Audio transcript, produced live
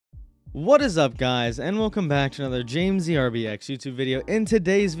What is up, guys, and welcome back to another JamesRBX YouTube video. In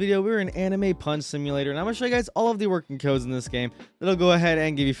today's video, we're in Anime Punch Simulator, and I'm going to show you guys all of the working codes in this game that'll go ahead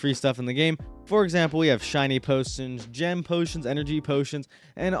and give you free stuff in the game. For example, we have shiny potions, gem potions, energy potions,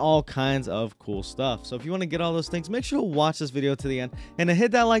 and all kinds of cool stuff. So if you want to get all those things, make sure to watch this video to the end, and to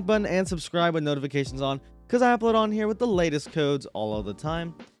hit that like button and subscribe with notifications on, because I upload on here with the latest codes all of the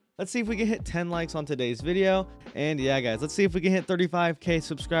time. Let's see if we can hit 10 likes on today's video. And yeah, guys, let's see if we can hit 35k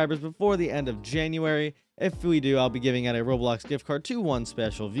subscribers before the end of January. If we do, I'll be giving out a Roblox gift card to one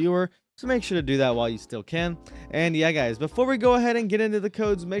special viewer. So make sure to do that while you still can. And yeah, guys, before we go ahead and get into the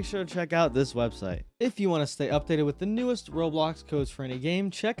codes, make sure to check out this website. If you want to stay updated with the newest Roblox codes for any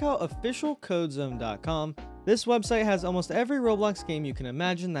game, check out officialcodezone.com. This website has almost every Roblox game you can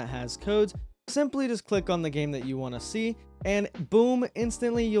imagine that has codes. Simply just click on the game that you want to see, and boom,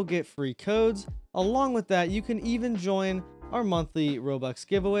 instantly you'll get free codes. Along with that, you can even join our monthly Robux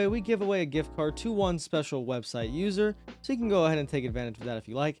giveaway. We give away a gift card to one special website user, so you can go ahead and take advantage of that if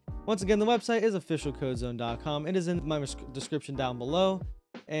you like. Once again, the website is officialcodezone.com. It is in my description down below.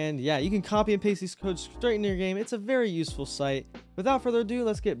 And yeah, you can copy and paste these codes straight into your game. It's a very useful site. Without further ado,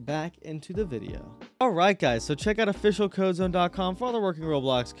 let's get back into the video. Alright, guys, so check out officialcodezone.com for all the working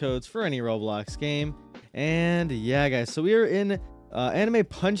Roblox codes for any Roblox game. And yeah, guys, so we are in Anime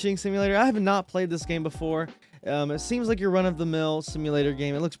Punching Simulator. I have not played this game before. It seems like your run-of-the-mill simulator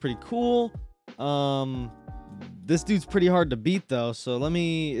game. It looks pretty cool. This dude's pretty hard to beat, though. So let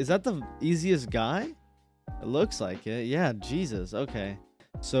me... Is that the easiest guy? It looks like it. Yeah, Jesus. Okay.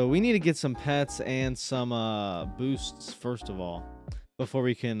 So we need to get some pets and some boosts, first of all, before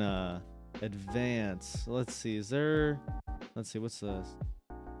we can advance. Let's see. Is there... Let's see. What's this?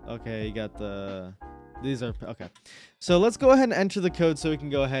 Okay, you got the... These are... Okay. So let's go ahead and enter the code so we can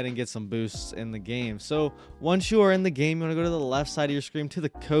go ahead and get some boosts in the game. So once you are in the game, you want to go to the left side of your screen to the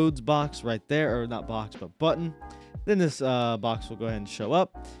codes box right there. Or not box, but button. Then this box will go ahead and show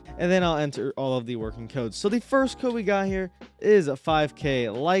up. And then I'll enter all of the working codes. So the first code we got here is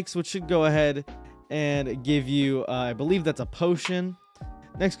 5k likes, which should go ahead and give you, I believe that's a potion.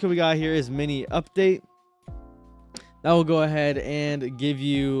 Next code we got here is mini update. That will go ahead and give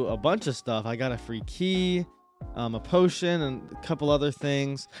you a bunch of stuff. I got a free key, a potion, and a couple other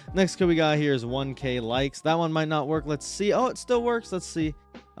things. Next code we got here is 1k likes. That one might not work. Let's see. Oh, it still works. Let's see.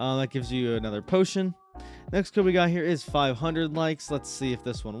 That gives you another potion. Next code we got here is 500 likes. Let's see if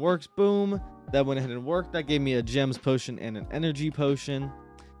this one works. Boom. That went ahead and worked. That gave me a gems potion and an energy potion.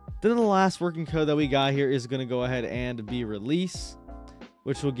 Then the last working code that we got here is going to go ahead and be release,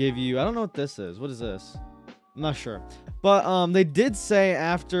 which will give you... I don't know what this is. What is this? I'm not sure. But they did say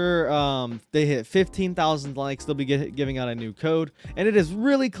after they hit 15,000 likes, they'll be giving out a new code. And it is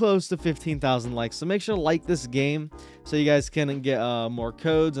really close to 15,000 likes. So make sure to like this game so you guys can get more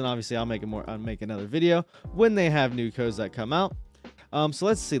codes. And obviously, I'll make another video when they have new codes that come out. So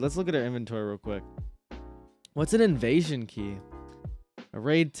let's see. Let's look at our inventory real quick. What's an invasion key? A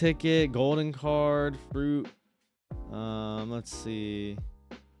raid ticket, golden card, fruit. Let's see.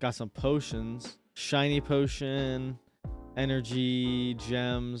 Got some potions. Shiny potion, energy,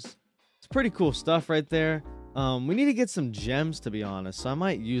 gems. It's pretty cool stuff right there. We need to get some gems, to be honest, so I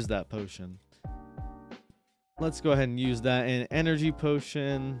might use that potion. Let's go ahead and use that. And energy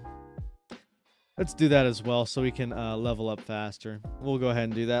potion, let's do that as well so we can level up faster. We'll go ahead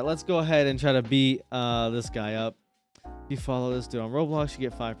and do that. Let's go ahead and try to beat this guy up. If you follow this dude on Roblox, you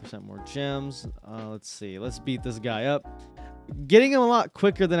get 5% more gems. Let's see. Let's beat this guy up. Getting him a lot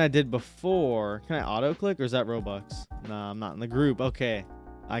quicker than I did before. Can I auto click, or is that Robux? Nah, I'm not in the group. Okay,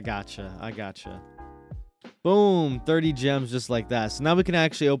 I gotcha. Boom, 30 gems just like that. So now we can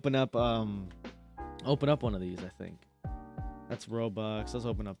actually open up one of these. I think that's Robux. Let's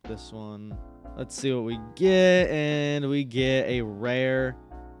open up this one. Let's see what we get, and we get a rare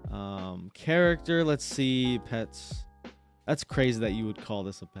character. Let's see, pets. That's crazy that you would call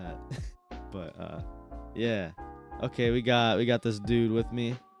this a pet. But yeah. Okay, we got this dude with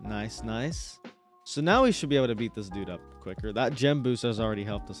me. Nice. So now we should be able to beat this dude up quicker. That gem boost has already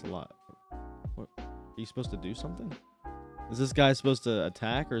helped us a lot. What? Are you supposed to do something? Is this guy supposed to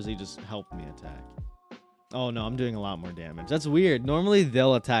attack, or is he just helping me attack? Oh no, I'm doing a lot more damage. That's weird. Normally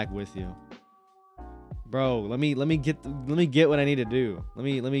they'll attack with you. Bro, let me get what I need to do. Let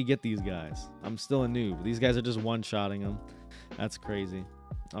me get these guys. I'm still a noob. These guys are just one-shotting them. That's crazy.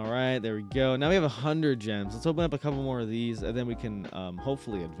 All right, there we go. Now we have 100 gems. Let's open up a couple more of these, and then we can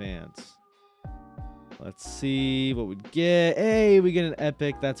hopefully advance. Let's see what we get. Hey, we get an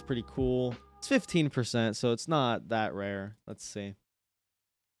epic. That's pretty cool. It's 15%, so it's not that rare. Let's see.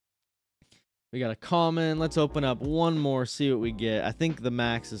 We got a common. Let's open up one more, see what we get. I think the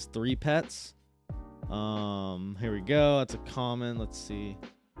max is 3 pets. Here we go. That's a common. Let's see.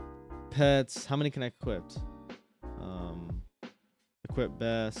 Pets. How many can I equip? Equip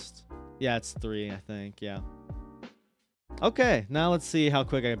best. Yeah, it's 3, I think. Yeah. Okay, now let's see how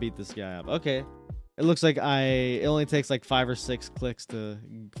quick I beat this guy up. Okay. It looks like it only takes like 5 or 6 clicks to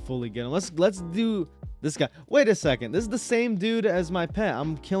fully get him. Let's do this guy. Wait a second. This is the same dude as my pet.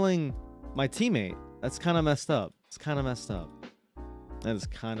 I'm killing my teammate. That's kind of messed up. It's kind of messed up. That is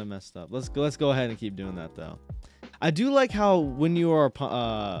kind of messed up. Let's go ahead and keep doing that though. I do like how when you are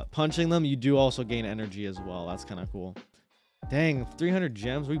punching them, you do also gain energy as well. That's kind of cool. Dang, 300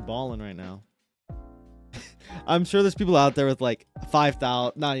 gems. We balling right now. I'm sure there's people out there with like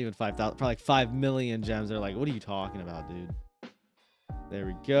 5,000, not even 5,000, probably like 5 million gems. They're like, what are you talking about, dude? There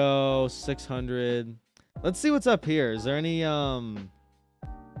we go. 600. Let's see what's up here. Is there any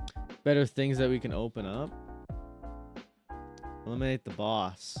better things that we can open up? Eliminate the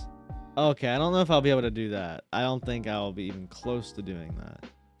boss. Okay, I don't know if I'll be able to do that. I don't think I'll be even close to doing that.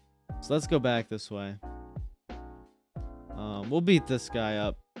 So let's go back this way. We'll beat this guy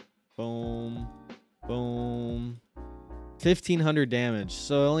up. Boom. Boom. 1,500 damage.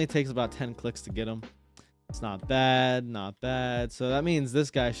 So it only takes about 10 clicks to get him. It's not bad. Not bad. So that means this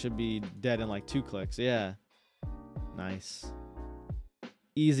guy should be dead in like 2 clicks. Yeah. Nice.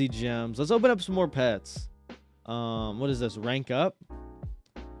 Easy gems. Let's open up some more pets. What is this? Rank up?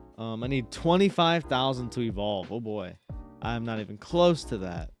 I need 25,000 to evolve. Oh boy. I'm not even close to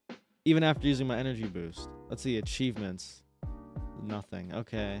that. Even after using my energy boost. Let's see. Achievements. Nothing.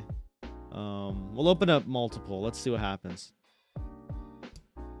 Okay. We'll open up multiple. Let's see what happens.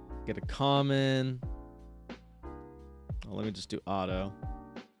 Get a common. Oh, let me just do auto.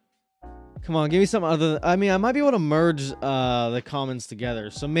 Come on, give me some other. I mean, I might be able to merge the commons together,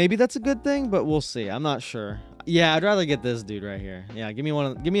 so maybe that's a good thing, but we'll see. I'm not sure. Yeah, I'd rather get this dude right here. Yeah, give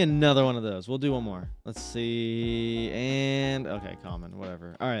me another one of those. We'll do one more. Let's see. And okay, common,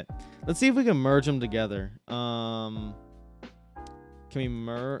 whatever. All right, let's see if we can merge them together. Can we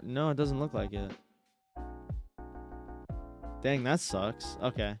merge? No, it doesn't look like it. Dang, that sucks.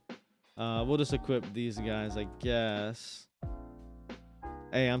 Okay. We'll just equip these guys, I guess.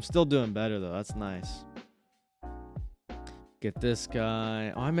 Hey, I'm still doing better, though. That's nice. Get this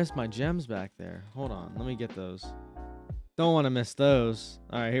guy. Oh, I missed my gems back there. Hold on. Let me get those. Don't want to miss those.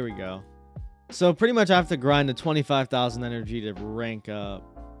 All right, here we go. So pretty much I have to grind to 25,000 energy to rank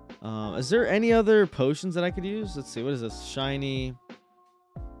up. Is there any other potions that I could use? Let's see. What is this? Shiny.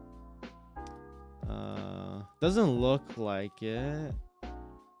 Doesn't look like it.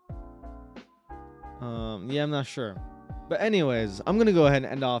 Yeah, I'm not sure. But anyways, I'm going to go ahead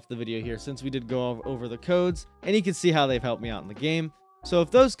and end off the video here since we did go over the codes. And you can see how they've helped me out in the game. So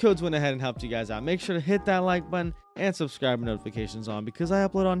if those codes went ahead and helped you guys out, make sure to hit that like button and subscribe and notifications on because I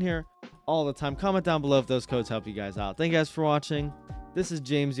upload on here all the time. Comment down below if those codes help you guys out. Thank you guys for watching. This is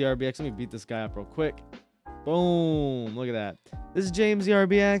James the RBX. Let me beat this guy up real quick. Boom. Look at that. This is James the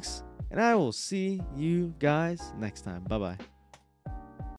RBX. And I will see you guys next time. Bye-bye.